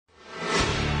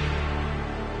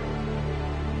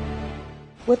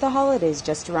With the holidays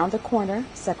just around the corner,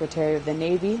 Secretary of the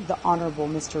Navy, the Honorable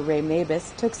Mr. Ray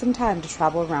Mabus, took some time to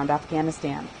travel around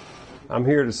Afghanistan. I'm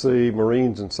here to see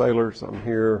Marines and sailors. I'm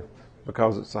here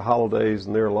because it's the holidays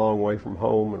and they're a long way from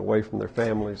home and away from their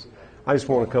families. I just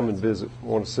want to come and visit. I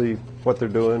want to see what they're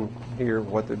doing here,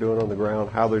 what they're doing on the ground,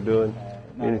 how they're doing,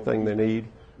 anything they need.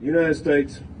 United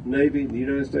States Navy, the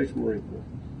United States Marine Corps,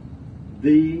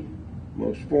 the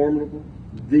most formidable,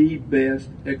 the best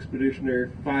expeditionary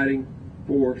fighting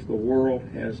force the world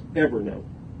has ever known.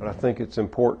 But I think it's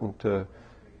important to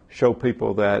show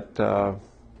people that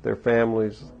their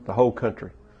families, the whole country,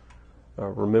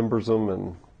 remembers them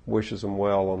and wishes them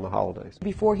well on the holidays.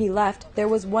 Before he left, there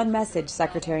was one message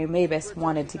Secretary Mabus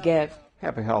wanted to give.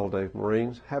 Happy holidays,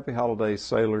 Marines. Happy holidays,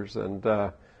 sailors, and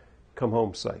come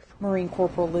home safe. Marine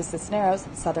Corporal Cisneros,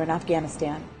 Southern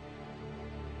Afghanistan.